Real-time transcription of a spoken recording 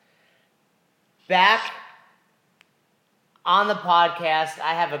Back on the podcast,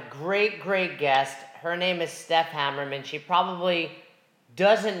 I have a great guest. Her name is Steph Hammerman. She probably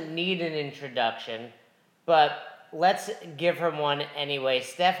doesn't need an introduction, but let's give her one anyway.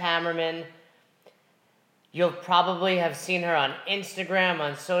 Steph Hammerman, you'll probably have seen her on Instagram,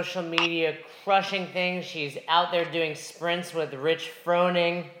 on social media, crushing things. She's out there doing sprints with Rich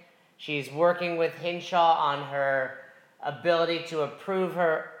Froning. She's working with Hinshaw on her ability to improve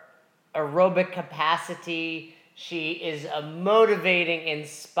her aerobic capacity. She is a motivating,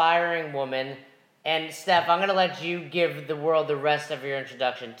 inspiring woman. And Steph, I'm going to let you give the world the rest of your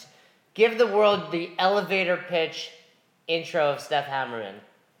introduction. Give the world the elevator pitch intro of Steph Hammerman.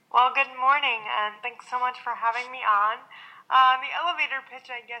 Well, good morning, and thanks so much for having me on. The elevator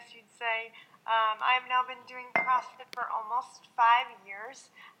pitch, I guess you'd say. I've now been doing CrossFit for almost 5 years.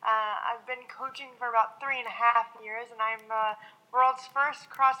 I've been coaching for about 3.5 years, and I'm the world's first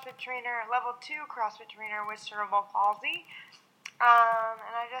CrossFit trainer, level 2 CrossFit trainer with cerebral palsy. And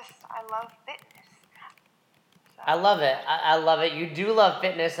I love fitness. So. I love it. I love it. You do love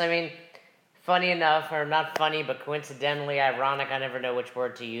fitness. I mean, funny enough, or not funny, but coincidentally, ironic, I never know which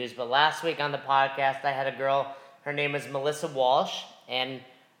word to use, but last week on the podcast, I had a girl, her name is Melissa Walsh, and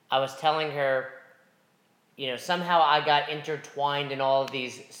I was telling her, somehow I got intertwined in all of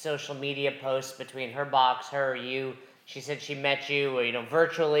these social media posts between her box, her, you. She said she met you,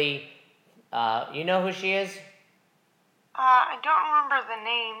 virtually. You know who she is? I don't remember the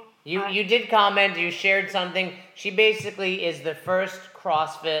name. You did comment, you shared something. She basically is the first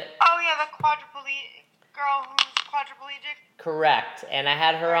CrossFit... Oh, yeah, the girl who's quadriplegic? Correct. And I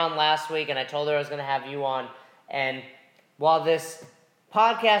had her on last week, and I told her I was going to have you on. And while this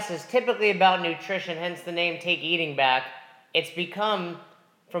podcast is typically about nutrition, hence the name Take Eating Back, it's become,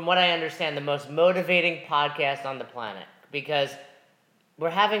 from what I understand, the most motivating podcast on the planet. Because we're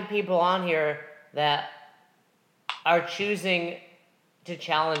having people on here that are choosing to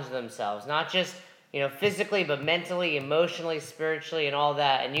challenge themselves. Not just, physically, but mentally, emotionally, spiritually, and all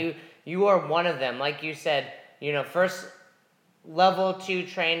that. And you are one of them. Like you said, first level 2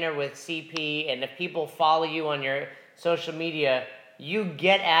 trainer with CP, and if people follow you on your social media, you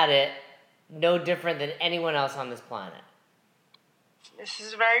get at it no different than anyone else on this planet. This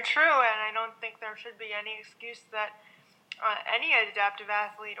is very true, and I don't think there should be any excuse that any adaptive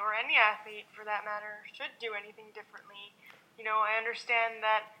athlete, or any athlete for that matter, should do anything differently. I understand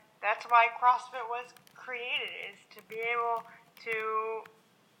that that's why CrossFit was created, is to be able to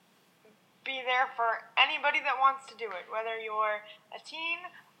be there for anybody that wants to do it, whether you're a teen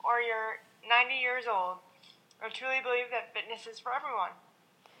or you're 90 years old. I truly believe that fitness is for everyone.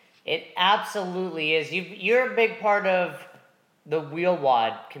 It absolutely is. You're a big part of the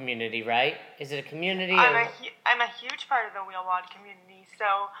WheelWOD community, right? Is it a community? I'm a huge part of the WheelWOD community.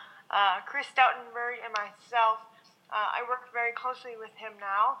 So Chris Stoutenberg and myself, I work very closely with him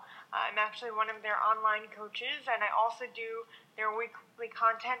now. I'm actually one of their online coaches, and I also do their weekly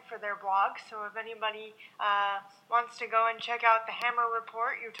content for their blog. So if anybody wants to go and check out the Hammer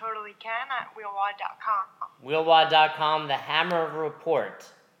Report, you totally can at wheelwod.com. Wheelwod.com, the Hammer Report.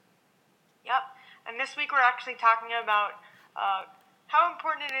 Yep. And this week we're actually talking about how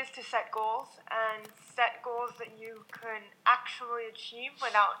important it is to set goals, and set goals that you can actually achieve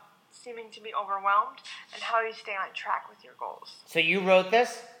without seeming to be overwhelmed, and how you stay on track with your goals. So you wrote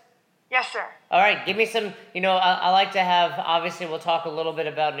this? Yes, sir. All right, give me some, I like to have, obviously we'll talk a little bit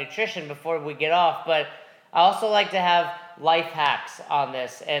about nutrition before we get off, but I also like to have life hacks on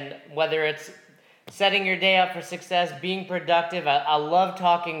this, and whether it's setting your day up for success, being productive, I love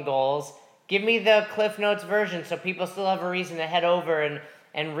talking goals. Give me the Cliff Notes version so people still have a reason to head over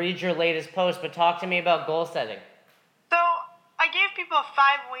and read your latest post, but talk to me about goal setting. So, I gave people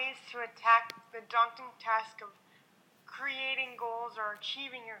 5 ways to attack the daunting task of creating goals or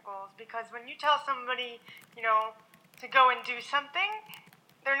achieving your goals, because when you tell somebody, to go and do something,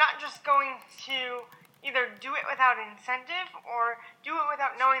 they're not just going to either do it without incentive or do it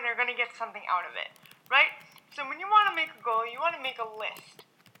without knowing they're going to get something out of it, right? So when you want to make a goal, you want to make a list,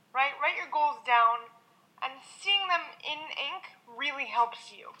 right? Write your goals down, and seeing them in ink really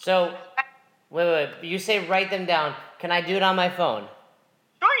helps you. So, wait. You say write them down. Can I do it on my phone?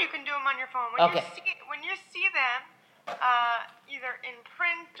 Sure, you can do them on your phone. Okay. When you see them, either in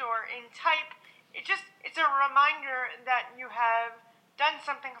print or in type, it's a reminder that you have done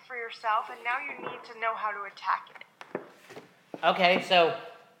something for yourself, and now you need to know how to attack it. Okay, so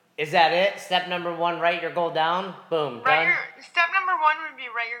is that it? Step number 1, write your goal down. Boom, done. Step number 1 would be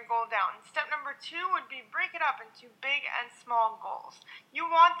write your goal down. Step number 2 would be break it up into big and small goals. You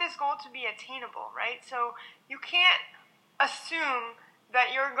want this goal to be attainable, right? So you can't assume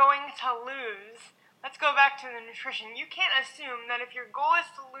that you're going to lose. Let's go back to the nutrition. You can't assume that if your goal is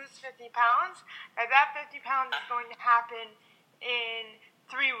to lose 50 pounds, that 50 pounds is going to happen in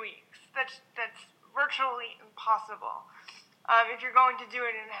 3 weeks. That's virtually impossible if you're going to do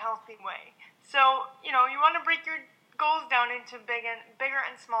it in a healthy way. So, you want to break your goals down into bigger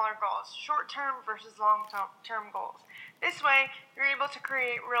and smaller goals, short-term versus long-term goals. This way, you're able to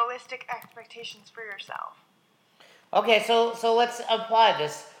create realistic expectations for yourself. Okay, so let's apply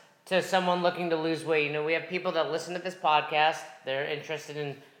this to someone looking to lose weight. We have people that listen to this podcast. They're interested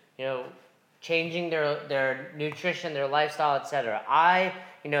in, changing their nutrition, their lifestyle, etc.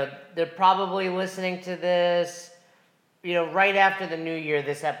 They're probably listening to this, right after the new year.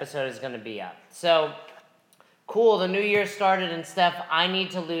 This episode is going to be up. So, cool. The new year started, and Steph, I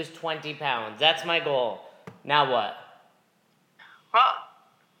need to lose 20 pounds. That's my goal. Now what? Well,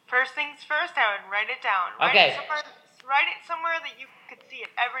 first things first, I would write it down. Okay. Write it somewhere that you could see it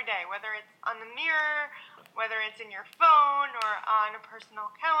every day, whether it's on the mirror, whether it's in your phone, or on a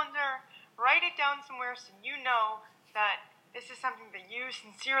personal calendar. Write it down somewhere so you know that this is something that you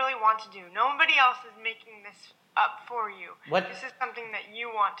sincerely want to do. Nobody else is making this up for you. This is something that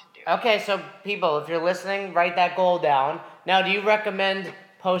you want to do. Okay, so people, if you're listening, write that goal down. Now, do you recommend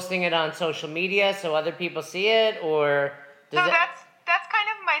posting it on social media so other people see it, or... That's kind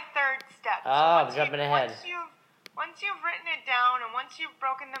of my third step. Oh, I'm jumping ahead. Once you've written it down and once you've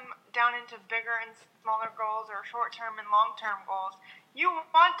broken them down into bigger and smaller goals or short-term and long-term goals, you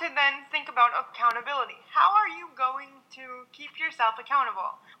want to then think about accountability. How are you going to keep yourself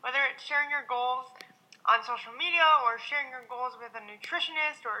accountable? Whether it's sharing your goals on social media or sharing your goals with a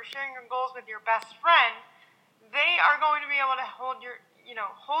nutritionist or sharing your goals with your best friend, they are going to be able to hold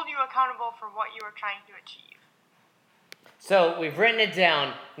you accountable for what you are trying to achieve. So we've written it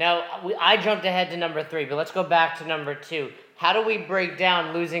down. Now, I jumped ahead to number 3, but let's go back to number 2. How do we break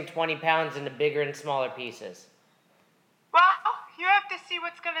down losing 20 pounds into bigger and smaller pieces? Well, you have to see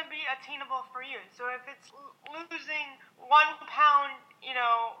what's going to be attainable for you. So if it's losing 1 pound, 1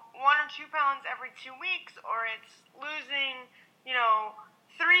 or 2 pounds every 2 weeks, or it's losing, 3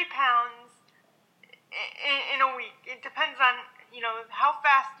 pounds in a week. It depends on, how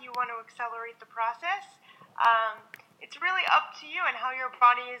fast you want to accelerate the process. It's really up to you and how your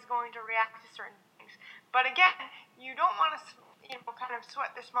body is going to react to certain things. But again, you don't want to, kind of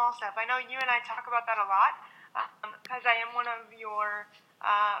sweat the small stuff. I know you and I talk about that a lot because I am one of your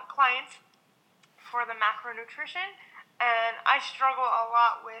clients for the macronutrition, and I struggle a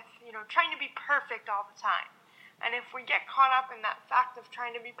lot with, trying to be perfect all the time. And if we get caught up in that fact of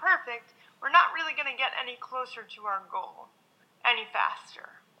trying to be perfect, we're not really going to get any closer to our goal any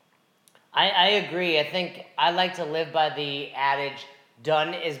faster. I agree. I think I like to live by the adage,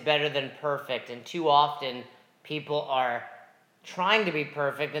 done is better than perfect. And too often, people are trying to be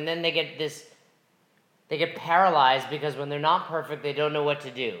perfect, and then they get paralyzed because when they're not perfect, they don't know what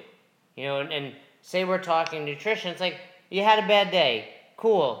to do. And say we're talking nutrition, it's like, you had a bad day.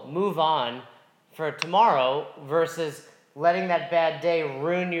 Cool, move on for tomorrow versus letting that bad day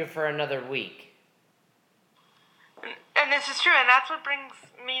ruin you for another week. And this is true, and that's what brings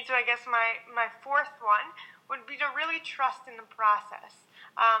me to, I guess, my fourth one would be to really trust in the process.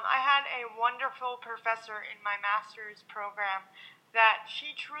 I had a wonderful professor in my master's program that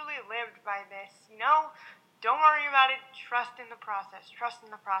she truly lived by this. Don't worry about it, trust in the process.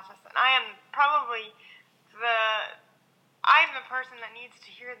 And I'm the person that needs to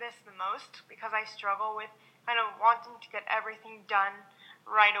hear this the most because I struggle with kind of wanting to get everything done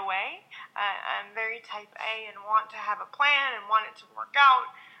right away. I'm very type A and want to have a plan and want it to work out.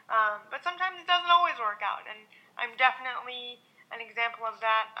 But sometimes it doesn't always work out. And I'm definitely an example of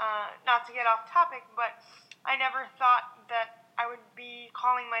that. Not to get off topic, but I never thought that I would be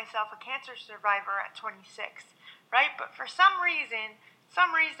calling myself a cancer survivor at 26, right? But for some reason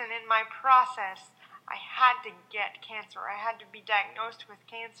in my process, I had to get cancer. I had to be diagnosed with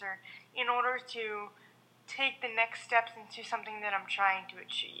cancer in order to take the next steps into something that I'm trying to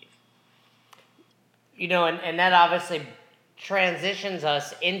achieve. And that obviously transitions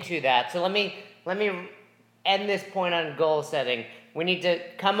us into that. So let me end this point on goal setting. We need to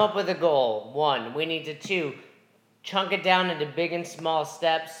come up with a goal. 1, we need to 2, chunk it down into big and small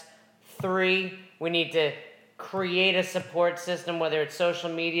steps. 3, we need to create a support system, whether it's social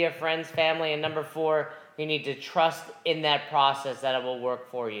media, friends, family. And number 4, you need to trust in that process that it will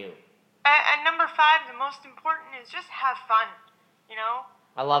work for you. And number 5, the most important, is just have fun.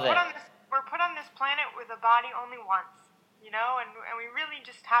 I love it. We're put on this planet with a body only once, and we really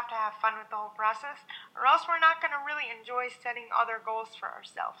just have to have fun with the whole process, or else we're not going to really enjoy setting other goals for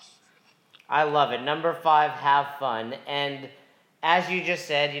ourselves. I love it. Number 5, have fun. And as you just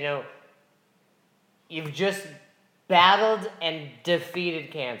said, you've just battled and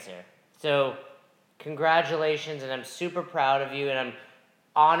defeated cancer. So, congratulations, and I'm super proud of you, and I'm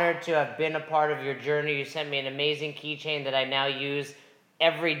honored to have been a part of your journey. You sent me an amazing keychain that I now use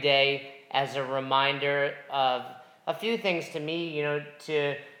every day as a reminder of a few things to me,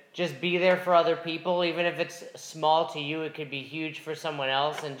 to just be there for other people, even if it's small to you, it could be huge for someone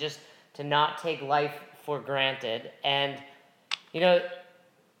else, and just to not take life for granted. And,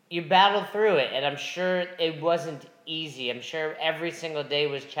 you battled through it, and I'm sure it wasn't easy. I'm sure every single day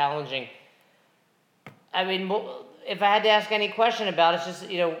was challenging. I mean, if I had to ask any question about it, it's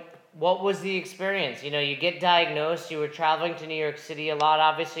just, what was the experience? You get diagnosed, you were traveling to New York City a lot.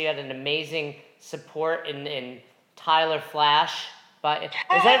 Obviously, you had an amazing support in Tyler Flash. But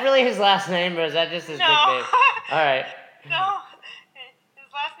is that really his last name, or is that just his nickname? All right. No,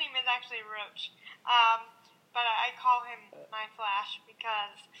 his last name is actually Roach. But I call him my Flash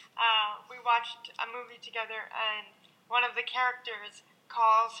because we watched a movie together, and one of the characters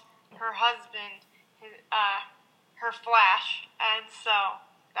calls her husband her Flash, and so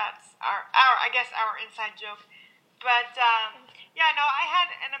that's our inside joke. But I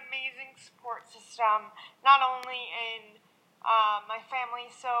had an amazing support system, not only in my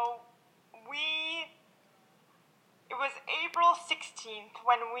family. So it was April 16th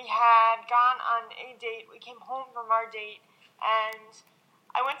when we had gone on a date. We came home from our date, and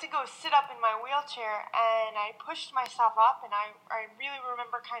I went to go sit up in my wheelchair, and I pushed myself up, and I really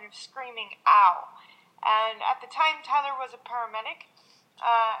remember kind of screaming, "Ow!" And at the time, Tyler was a paramedic,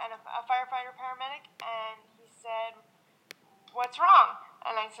 and a firefighter paramedic, and he said, "What's wrong?"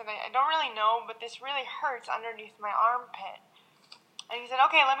 And I said, I don't really know, but this really hurts underneath my armpit. And he said,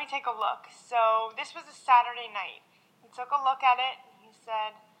 "Okay, let me take a look." So this was a Saturday night. He took a look at it, and he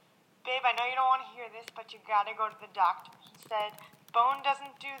said, "Babe, I know you don't want to hear this, but you gotta go to the doctor." He said, "Bone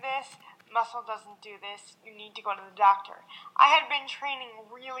doesn't do this, muscle doesn't do this, you need to go to the doctor." I had been training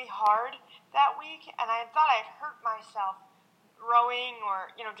really hard that week, and I thought I'd hurt myself rowing,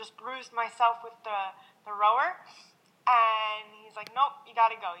 or just bruised myself with the rower. And he's like, "Nope, you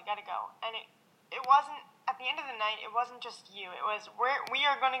gotta go. And it wasn't, at the end of the night, it wasn't just you. It was, we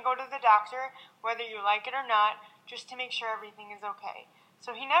are going to go to the doctor, whether you like it or not, just to make sure everything is okay."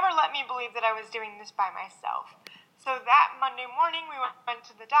 So he never let me believe that I was doing this by myself. So that Monday morning, we went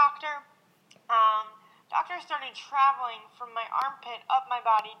to the doctor. Doctor started traveling from my armpit up my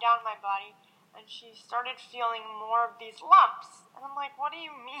body, down my body, and she started feeling more of these lumps. And I'm like, "What do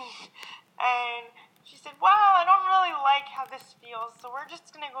you mean?" And she said, "Well, I don't really like how this feels, so we're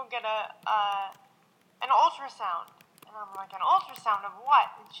just going to go get an ultrasound." And I'm like, "An ultrasound of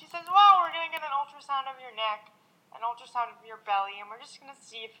what?" And she says, "Well, we're going to get an ultrasound of your neck, an ultrasound of your belly, and we're just going to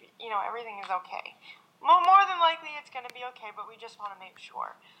see if, everything is okay. More than likely it's going to be okay, but we just want to make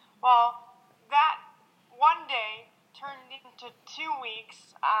sure." Well, that one day turned into 2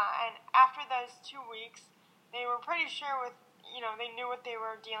 weeks, and after those 2 weeks, they were pretty sure they knew what they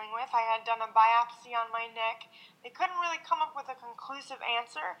were dealing with. I had done a biopsy on my neck. They couldn't really come up with a conclusive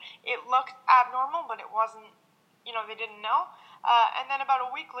answer. It looked abnormal, but it wasn't, they didn't know. And then about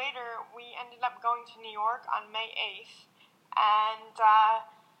a week later, we ended up going to New York on May 8th, and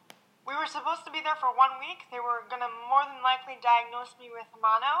we were supposed to be there for 1 week. They were going to more than likely diagnose me with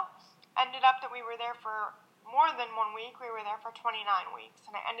mono. Ended up that we were there for more than 1 week. We were there for 29 weeks,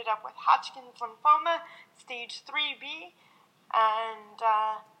 and I ended up with Hodgkin's lymphoma, stage 3B, and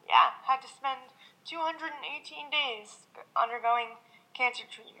had to spend 218 days undergoing cancer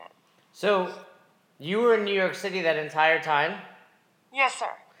treatment. So, you were in New York City that entire time? Yes,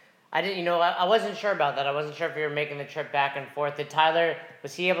 sir. I didn't, I wasn't sure about that. I wasn't sure if you were making the trip back and forth.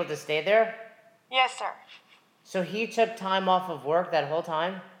 Was he able to stay there? Yes, sir. So he took time off of work that whole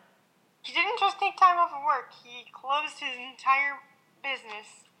time? He didn't just take time off of work. He closed his entire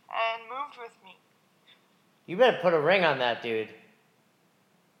business and moved with me. You better put a ring on that dude.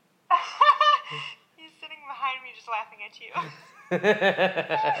 He's sitting behind me just laughing at you.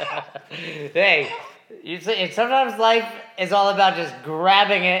 Hey, sometimes life is all about just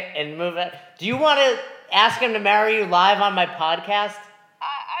grabbing it and moving it. Do you want to ask him to marry you live on my podcast?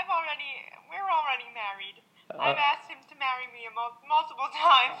 We're already married. I've asked him to marry me multiple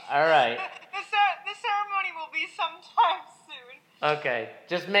times. All right. The ceremony will be sometime soon. Okay,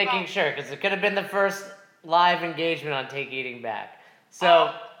 just making sure, because it could have been the first live engagement on Take Eating Back.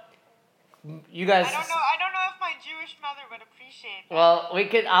 So, you guys. I don't know if my Jewish mother would appreciate that. Well,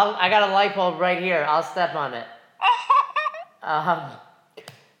 I got a light bulb right here. I'll step on it.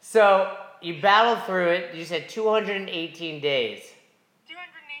 So you battled through it. You said 218 days.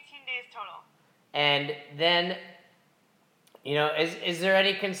 218 days total. And then You know, is there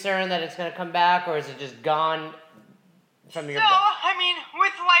any concern that it's going to come back, or is it just gone from your? So, I mean,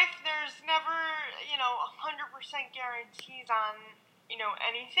 with life, there's never, 100% guarantees on,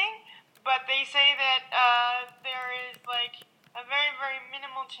 anything. But they say that there is, like, a very, very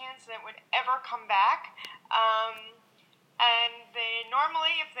minimal chance that it would ever come back. And they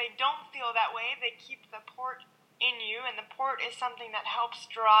normally, if they don't feel that way, they keep the port in you. And the port is something that helps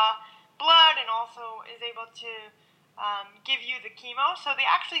draw blood and also is able to give you the chemo. So they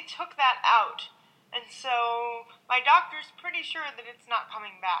actually took that out. And so my doctor's pretty sure that it's not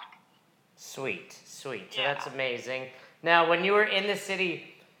coming back. Sweet. So Yeah. that's amazing. Now, when you were in the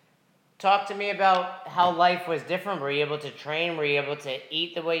city, talk to me about how life was different. Were you able to train? Were you able to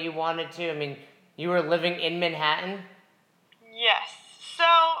eat the way you wanted to? I mean, you were living in Manhattan? Yes. So,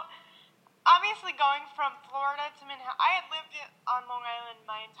 obviously going from Florida to Manhattan, I had lived on Long Island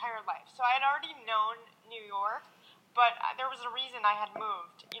my entire life. So I had already known New York, but there was a reason I had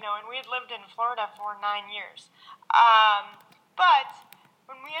moved, and we had lived in Florida for 9 years. But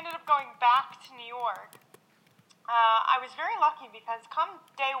when we ended up going back to New York, I was very lucky because come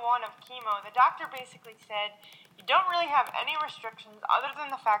day one of chemo, the doctor basically said, you don't really have any restrictions other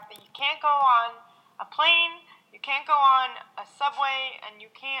than the fact that you can't go on a plane, you can't go on a subway, and you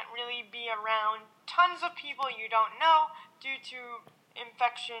can't really be around tons of people you don't know due to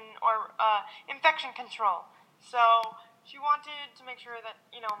infection or infection control. So she wanted to make sure that,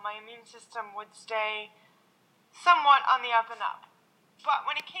 my immune system would stay somewhat on the up and up. But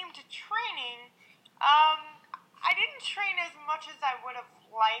when it came to training, I didn't train as much as I would have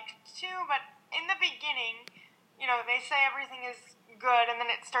liked to, but in the beginning, they say everything is good and then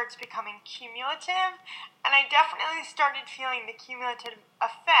it starts becoming cumulative, and I definitely started feeling the cumulative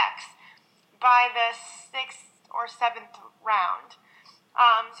effects by the 6th or 7th round.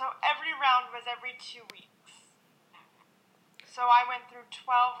 So every round was every 2 weeks. So I went through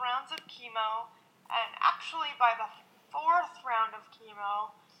 12 rounds of chemo, and actually by the 4th round of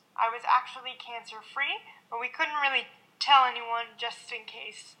chemo, I was actually cancer-free, but we couldn't really tell anyone just in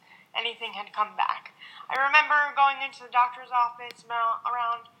case anything had come back. I remember going into the doctor's office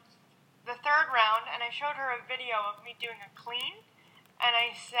around the 3rd round, and I showed her a video of me doing a clean, and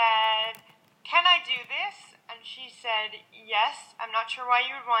I said, can I do this? And she said, yes. I'm not sure why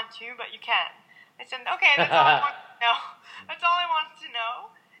you would want to, but you can. I said, okay, that's all I wanted to know. That's all I wanted to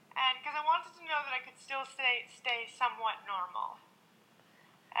know. And because I wanted to know that I could still stay somewhat normal.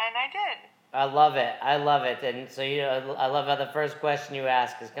 And I did. I love it. And so, I love how the first question you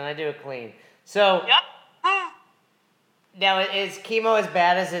ask is, can I do a clean? So, Yep. now, is chemo as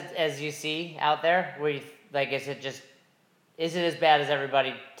bad as you see out there? Where you, is it as bad as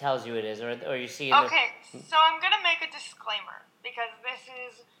everybody tells you it is, or you see? Okay, so I'm gonna make a disclaimer because this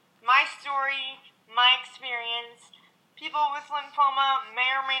is my story, my experience. People with lymphoma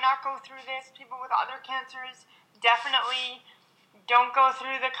may or may not go through this. People with other cancers definitely don't go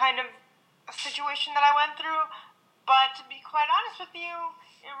through the kind of situation that I went through. But to be quite honest with you,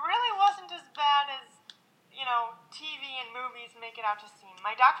 it really wasn't as bad as, TV and movies make it out to seem.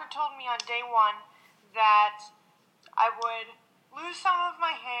 My doctor told me on day one that I would lose some of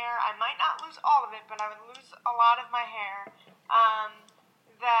my hair. I might not lose all of it, but I would lose a lot of my hair.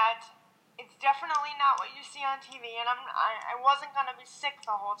 That it's definitely not what you see on TV, and I wasn't going to be sick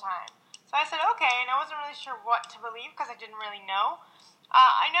the whole time. So I said, okay, and I wasn't really sure what to believe because I didn't really know.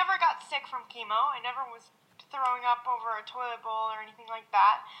 I never got sick from chemo. I never was throwing up over a toilet bowl or anything like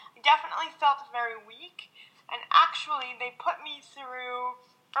that. I definitely felt very weak, and actually they put me through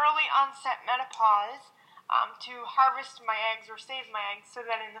early onset menopause to harvest my eggs or save my eggs so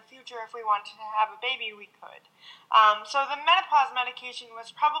that in the future if we wanted to have a baby we could. So the menopause medication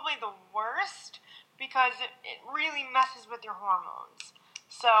was probably the worst because it really messes with your hormones.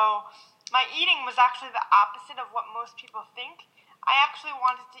 So my eating was actually the opposite of what most people think. I actually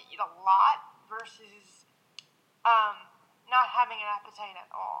wanted to eat a lot versus not having an appetite at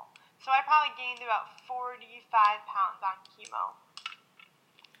all. So I probably gained about 45 pounds on chemo.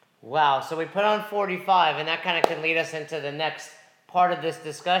 Wow, so we put on 45, and that kind of can lead us into the next part of this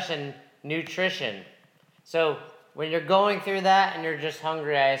discussion, nutrition. So when you're going through that and you're just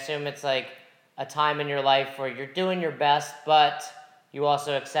hungry, I assume it's like a time in your life where you're doing your best, but you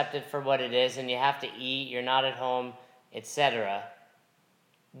also accept it for what it is, and you have to eat, you're not at home, etc.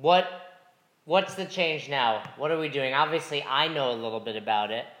 What's the change now? What are we doing? Obviously, I know a little bit about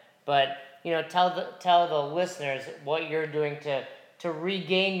it, but tell the listeners what you're doing to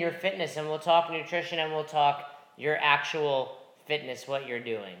regain your fitness, and we'll talk nutrition and we'll talk your actual fitness, what you're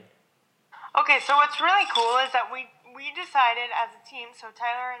doing. Okay, so what's really cool is that we we decided as a team, so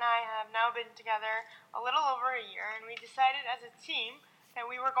Tyler and I have now been together a little over a year, and we decided as a team that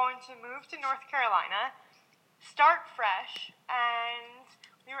we were going to move to North Carolina, start fresh, and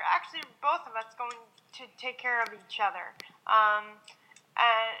we were actually both of us going to take care of each other. And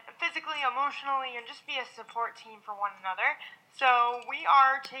physically, emotionally, and just be a support team for one another. So we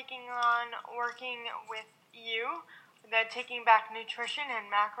are taking on working with you, Taking Back Nutrition and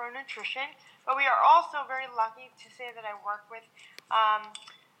macronutrition. But we are also very lucky to say that I work with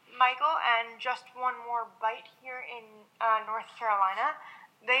Michael and Just One More Bite here in North Carolina.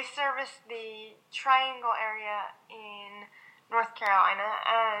 They service the Triangle area in North Carolina,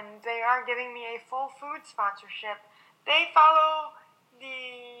 and they are giving me a full food sponsorship. They follow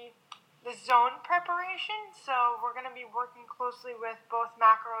the zone preparation, so we're going to be working closely with both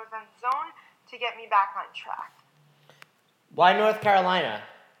macros and zone to get me back on track. Why North Carolina?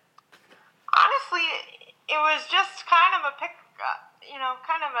 Honestly, it was just kind of a pick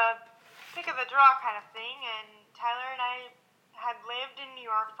of the draw kind of thing, and Tyler and I had lived in New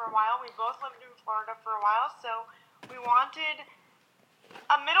York for a while. We both lived in Florida for a while, so we wanted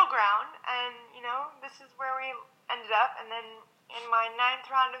a middle ground, and this is where we ended up. And then in my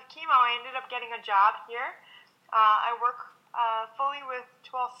 9th round of chemo, I ended up getting a job here. I work fully with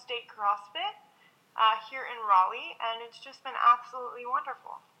 12th State CrossFit here in Raleigh, and it's just been absolutely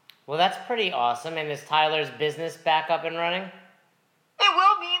wonderful. Well, that's pretty awesome. And is Tyler's business back up and running? It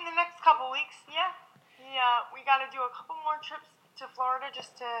will be in the next couple weeks, yeah. We got to do a couple more trips to Florida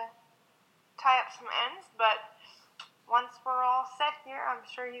just to tie up some ends, but once we're all set here, I'm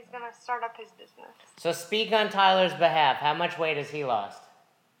sure he's going to start up his business. So speak on Tyler's behalf. How much weight has he lost?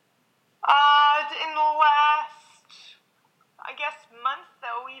 In the last, I guess, month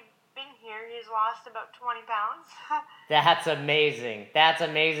that we've been here, he's lost about 20 pounds. That's amazing. That's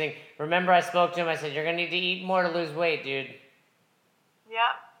amazing. Remember, I spoke to him. I said, you're going to need to eat more to lose weight, dude.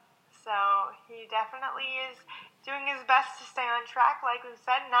 Yep. So he definitely is doing his best to stay on track. Like we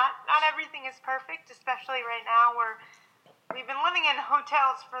said, not everything is perfect, especially right now where we've been living in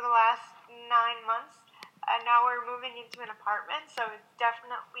hotels for the last 9 months, and now we're moving into an apartment, so it's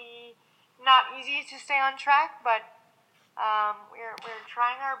definitely not easy to stay on track, but we're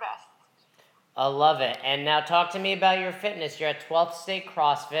trying our best. I love it. And now talk to me about your fitness. You're at 12th State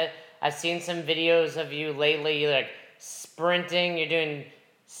CrossFit. I've seen some videos of you lately. You're like sprinting. You're doing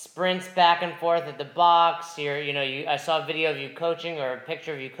sprints back and forth at the box. I saw a video of you coaching or a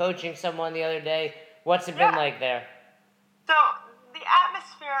picture of you coaching someone the other day. What's it been like there? So the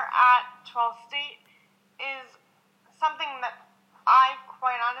atmosphere at 12th State is something that I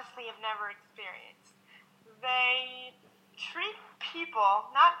quite honestly have never experienced. They treat people,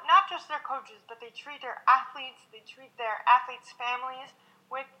 not just their coaches, but they treat their athletes, they treat their athletes' families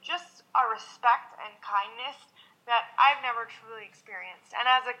with just a respect and kindness that I've never truly experienced. And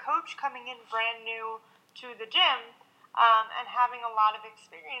as a coach coming in brand new to the gym and having a lot of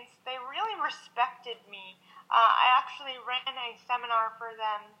experience, they really respected me. I actually ran a seminar for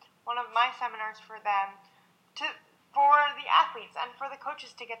them, one of my seminars for them, for the athletes and for the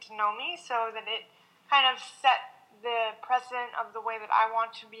coaches to get to know me, so that it kind of set the precedent of the way that I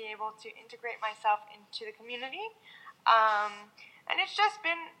want to be able to integrate myself into the community. And it's just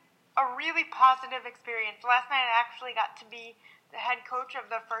been a really positive experience. Last night I actually got to be the head coach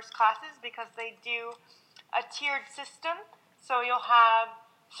of the first classes because they do a tiered system. So you'll have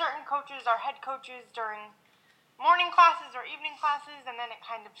certain coaches are head coaches during morning classes or evening classes, and then it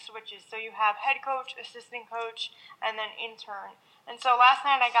kind of switches. So you have head coach, assistant coach, and then intern. And so last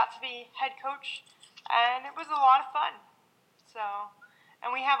night I got to be head coach, and it was a lot of fun. And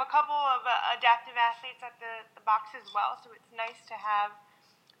we have a couple of adaptive athletes at the box as well, so it's nice to have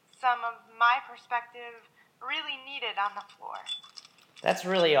some of my perspective really needed on the floor. That's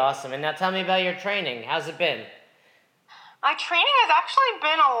really awesome. And now tell me about your training. How's it been? My training has actually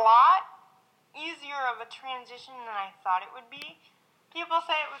been a lot easier of a transition than I thought it would be. People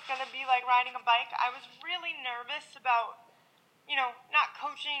say it was going to be like riding a bike. I was really nervous about, not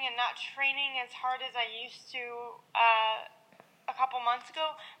coaching and not training as hard as I used to a couple months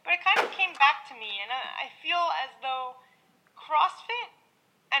ago, but it kind of came back to me, and I feel as though CrossFit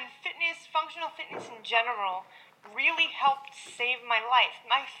and fitness, functional fitness in general, really helped save my life.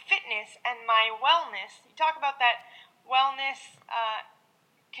 My fitness and my wellness, you talk about that wellness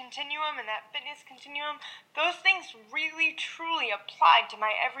continuum and that fitness continuum, those things really truly applied to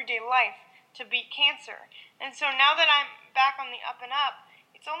my everyday life to beat cancer. And so now that I'm back on the up and up,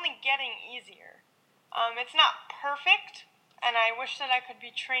 it's only getting easier. It's not perfect, and I wish that I could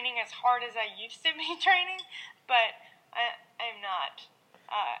be training as hard as I used to be training, but I'm not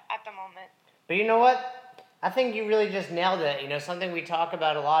at the moment. But you know what? I think you really just nailed it. You know, something we talk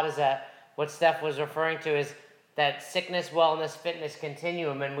about a lot is that what Steph was referring to is that sickness, wellness, fitness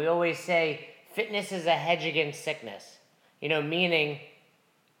continuum. And we always say fitness is a hedge against sickness. You know, meaning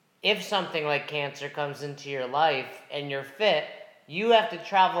if something like cancer comes into your life and you're fit, you have to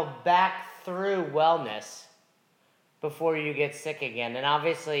travel back through wellness before you get sick again. And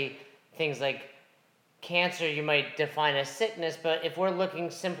obviously, things like cancer you might define as sickness, but if we're looking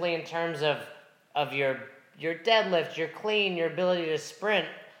simply in terms of your deadlift, your clean, your ability to sprint,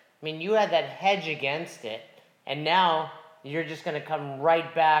 I mean, you had that hedge against it, and now you're just going to come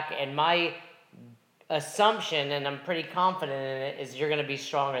right back. And my assumption, and I'm pretty confident in it, is you're going to be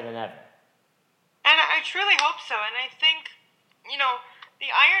stronger than ever. And I truly hope so. And I think, the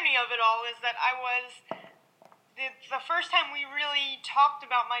irony of it all is that the first time we really talked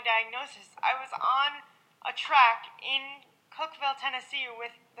about my diagnosis, I was on a track in Cookeville, Tennessee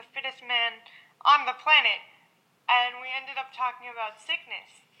with the fittest man on the planet, and we ended up talking about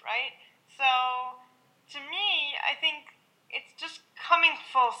sickness, right? So, to me, I think it's just coming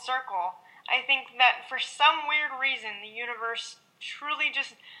full circle. I think that for some weird reason, the universe truly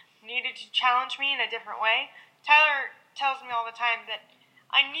just needed to challenge me in a different way. Tyler tells me all the time that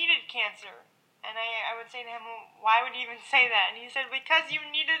I needed cancer. And I would say to him, well, why would you even say that? And he said, because you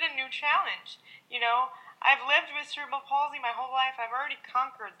needed a new challenge. I've lived with cerebral palsy my whole life. I've already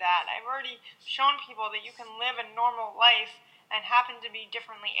conquered that. I've already shown people that you can live a normal life and happen to be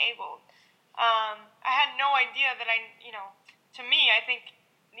differently abled. I had no idea that to me, I think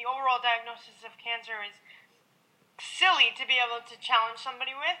the overall diagnosis of cancer is silly to be able to challenge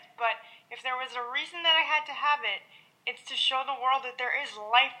somebody with, but if there was a reason that I had to have it, it's to show the world that there is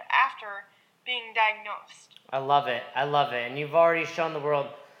life after being diagnosed. I love it. And you've already shown the world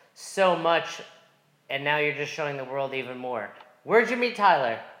so much, and now you're just showing the world even more. Where'd you meet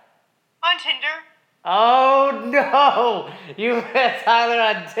Tyler? On Tinder. Oh, no! You met Tyler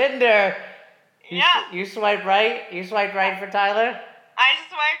on Tinder. Yeah. You swiped right? You swiped right for Tyler? I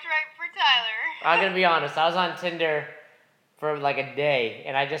swiped right for Tyler. I'm going to be honest. I was on Tinder for like a day,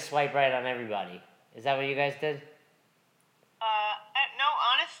 and I just swiped right on everybody. Is that what you guys did? No,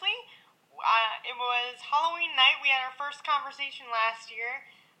 honestly, it was Halloween night. We had our first conversation last year.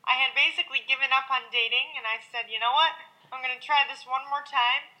 I had basically given up on dating, and I said, you know what? I'm going to try this one more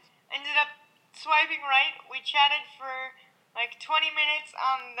time. Ended up swiping right. We chatted for like 20 minutes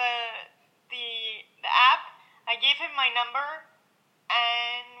on the app. I gave him my number,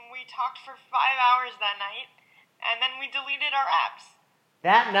 and we talked for 5 hours that night, and then we deleted our apps.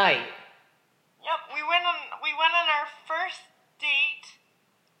 That night? Yep, we went on our first date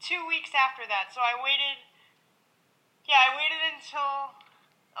 2 weeks after that. So I waited until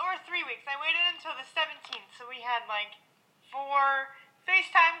over 3 weeks. I waited until the 17th. So we had like 4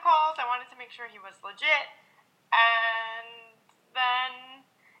 FaceTime calls. I wanted to make sure he was legit. And then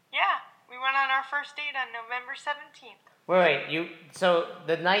we went on our first date on November 17th. Wait, so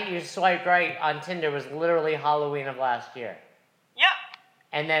the night you swiped right on Tinder was literally Halloween of last year? Yep.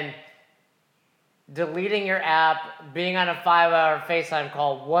 And then deleting your app, being on a 5-hour FaceTime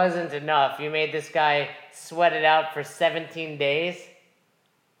call wasn't enough. You made this guy sweat it out for 17 days?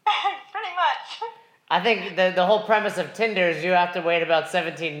 Pretty much. I think the whole premise of Tinder is you have to wait about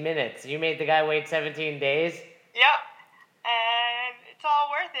 17 minutes. You made the guy wait 17 days? Yep. And it's all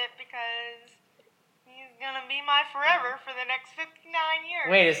worth it because he's going to be my forever for the next 59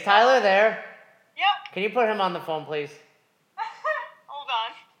 years. Wait, is Tyler there? Yep. Can you put him on the phone, please? Hold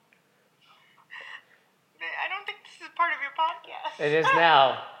on. I don't think this is part of your podcast. It is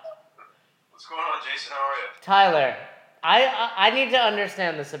now. What's going on, Jason? How are you? Tyler, I need to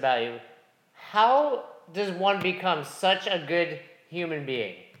understand this about you. How does one become such a good human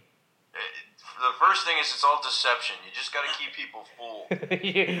being? The first thing is it's all deception. You just got to keep people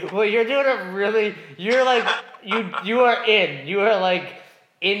fooled. Well, you're doing a really. You're like you are in. You are like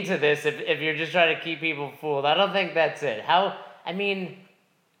into this. If you're just trying to keep people fooled, I don't think that's it. How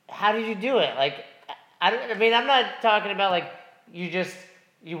did you do it? Like, I'm not talking about like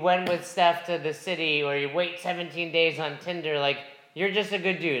you went with Steph to the city or you wait 17 days on Tinder. Like, you're just a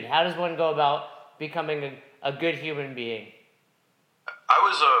good dude. How does one go about becoming a good human being? I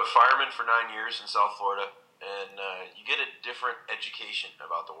was a fireman for 9 years in South Florida, and you get a different education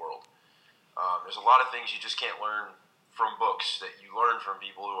about the world. There's a lot of things you just can't learn from books that you learn from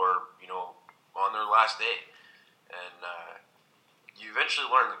people who are, on their last day. And you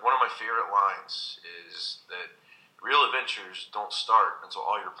eventually learn, like, one of my favorite lines is that real adventures don't start until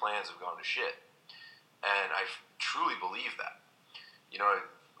all your plans have gone to shit. And I truly believe that.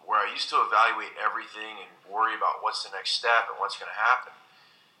 Where I used to evaluate everything and worry about what's the next step and what's going to happen,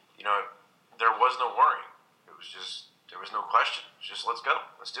 there was no worrying. there was no question. It was just, let's go.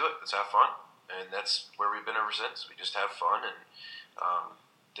 Let's do it. Let's have fun. And that's where we've been ever since. We just have fun, and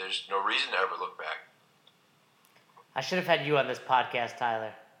there's no reason to ever look back. I should have had you on this podcast,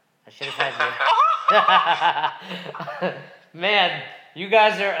 Tyler. I should have had you. Man, you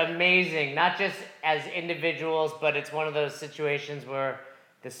guys are amazing. Not just as individuals, but it's one of those situations where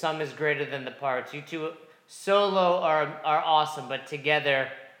the sum is greater than the parts. You two solo are awesome, but together,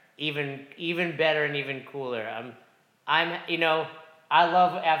 even better and even cooler. I'm I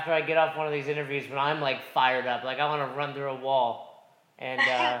love after I get off one of these interviews when I'm like fired up, like I want to run through a wall. And please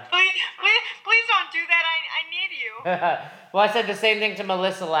don't do that. I need you. Well, I said the same thing to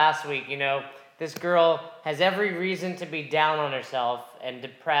Melissa last week. This girl has every reason to be down on herself and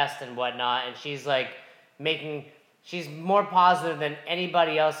depressed and whatnot, and she's like she's more positive than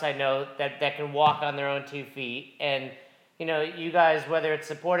anybody else I know that can walk on their own 2 feet. And you guys, whether it's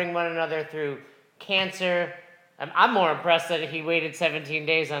supporting one another through cancer. I'm more impressed that he waited 17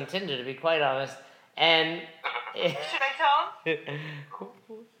 days on Tinder, to be quite honest. And should I tell him?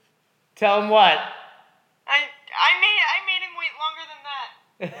 Tell him what? I made him wait longer than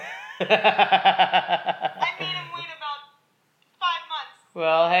that. I made him wait about 5 months.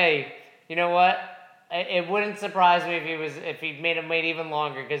 Well, hey, you know what? It wouldn't surprise me if he made him wait even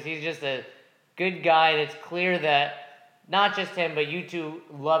longer, because he's just a good guy, and it's clear that not just him, but you two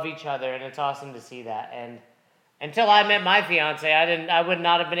love each other, and it's awesome to see that. And until I met my fiance, I would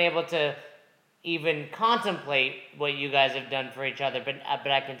not have been able to even contemplate what you guys have done for each other, but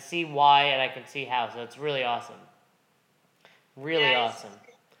I can see why and I can see how. So it's really awesome. Really awesome.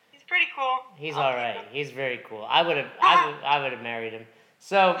 He's pretty cool. He's all right. He's very cool. I would have married him.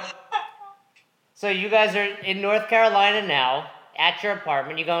 So you guys are in North Carolina now at your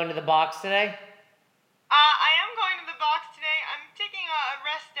apartment. You going to the box today? I am going to the box today. I'm taking a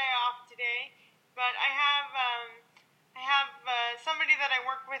rest day off today. But I have somebody that I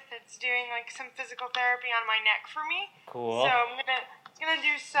work with that's doing like some physical therapy on my neck for me. Cool. So I'm gonna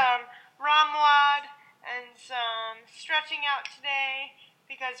do some Ramwad and some stretching out today,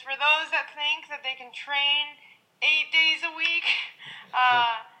 because for those that think that they can train 8 days a week,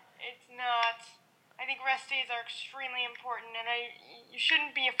 it's not. I think rest days are extremely important, and you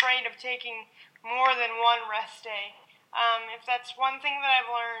shouldn't be afraid of taking more than one rest day. If that's one thing that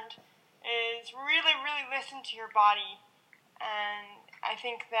I've learned, is really, really listen to your body. And I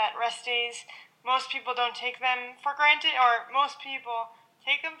think that rest days, most people don't take them for granted, or most people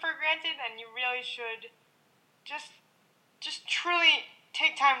take them for granted, and you really should just truly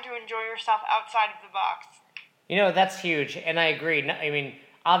take time to enjoy yourself outside of the box. That's huge, and I agree. I mean,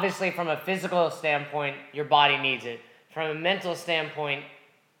 obviously from a physical standpoint, your body needs it. From a mental standpoint,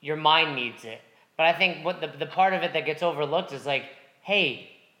 your mind needs it. But I think what the part of it that gets overlooked is like, hey,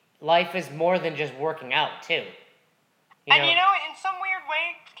 life is more than just working out, too. And in some weird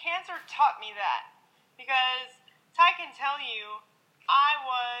way, cancer taught me that. Because Ty can tell you, I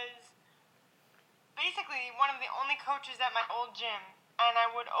was basically one of the only coaches at my old gym. And I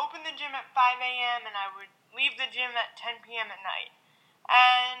would open the gym at 5 a.m. and I would leave the gym at 10 p.m. at night.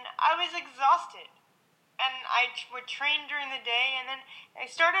 And I was exhausted. And I would train during the day, and then I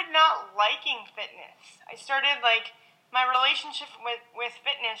started not liking fitness. I started my relationship with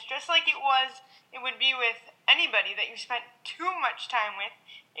fitness, just like it would be with anybody that you spent too much time with,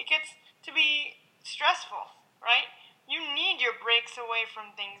 it gets to be stressful, right? You need your breaks away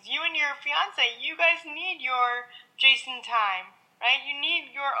from things. You and your fiance, you guys need your Jason time, right? You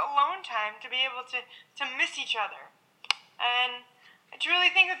need your alone time to be able to miss each other. And I truly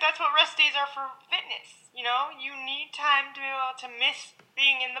think that that's what rest days are for fitness. You need time to be able to miss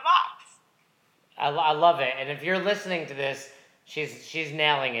being in the box. I love it. And if you're listening to this, she's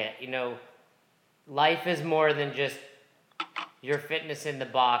nailing it. Life is more than just your fitness in the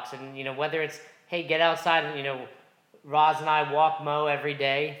box. And, whether it's, hey, get outside and, Roz and I walk Mo every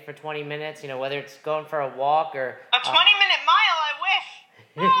day for 20 minutes, whether it's going for a walk or... A 20-minute mile, I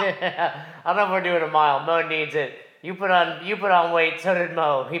wish! I don't know if we're doing a mile. Mo needs it. You put on weight, so did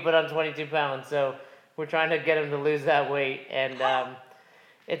Mo. He put on 22 pounds, so we're trying to get him to lose that weight. And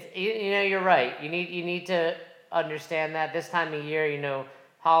it's you're right. You need to understand that this time of year,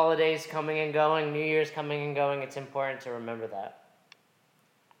 holidays coming and going, New Year's coming and going. It's important to remember that.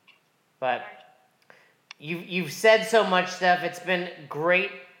 But you've said so much, Steph. It's been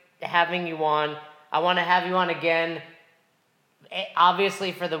great having you on. I want to have you on again.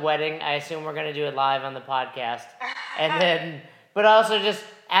 Obviously for the wedding. I assume we're going to do it live on the podcast. And then, but also just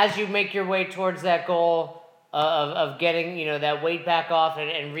as you make your way towards that goal of getting, that weight back off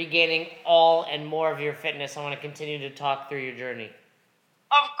and regaining all and more of your fitness, I want to continue to talk through your journey.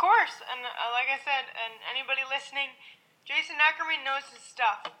 Of course, and like I said, and anybody listening, Jason Ackerman knows his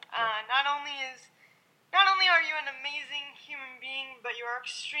stuff. Not only are you an amazing human being, but you are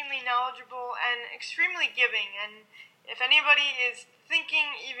extremely knowledgeable and extremely giving. And if anybody is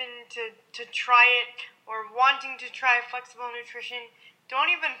thinking even to try it or wanting to try flexible nutrition,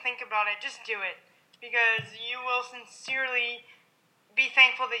 don't even think about it. Just do it, because you will sincerely be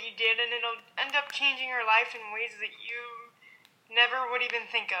thankful that you did, and it'll end up changing your life in ways that you never would even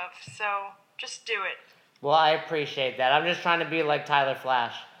think of. So just do it. Well, I appreciate that. I'm just trying to be like Tyler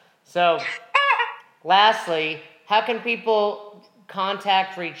Flash. So, lastly, how can people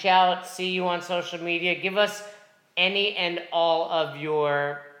contact, reach out, see you on social media? Give us any and all of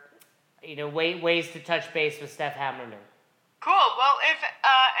your, ways to touch base with Steph Hammerman. Cool. Well, if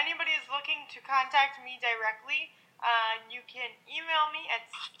anybody is looking to contact me directly, you can email me at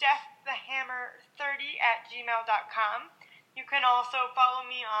stephthehammer30@gmail.com. You can also follow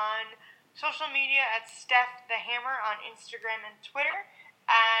me on social media at Steph the Hammer on Instagram and Twitter.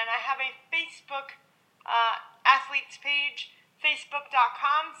 And I have a Facebook athletes page,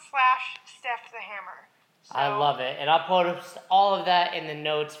 facebook.com/Steph the Hammer. So, I love it. And I'll post all of that in the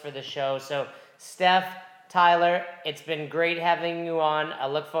notes for the show. So, Steph, Tyler, it's been great having you on. I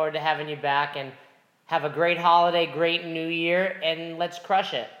look forward to having you back. And have a great holiday, great new year, and let's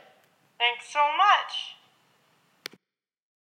crush it. Thanks so much.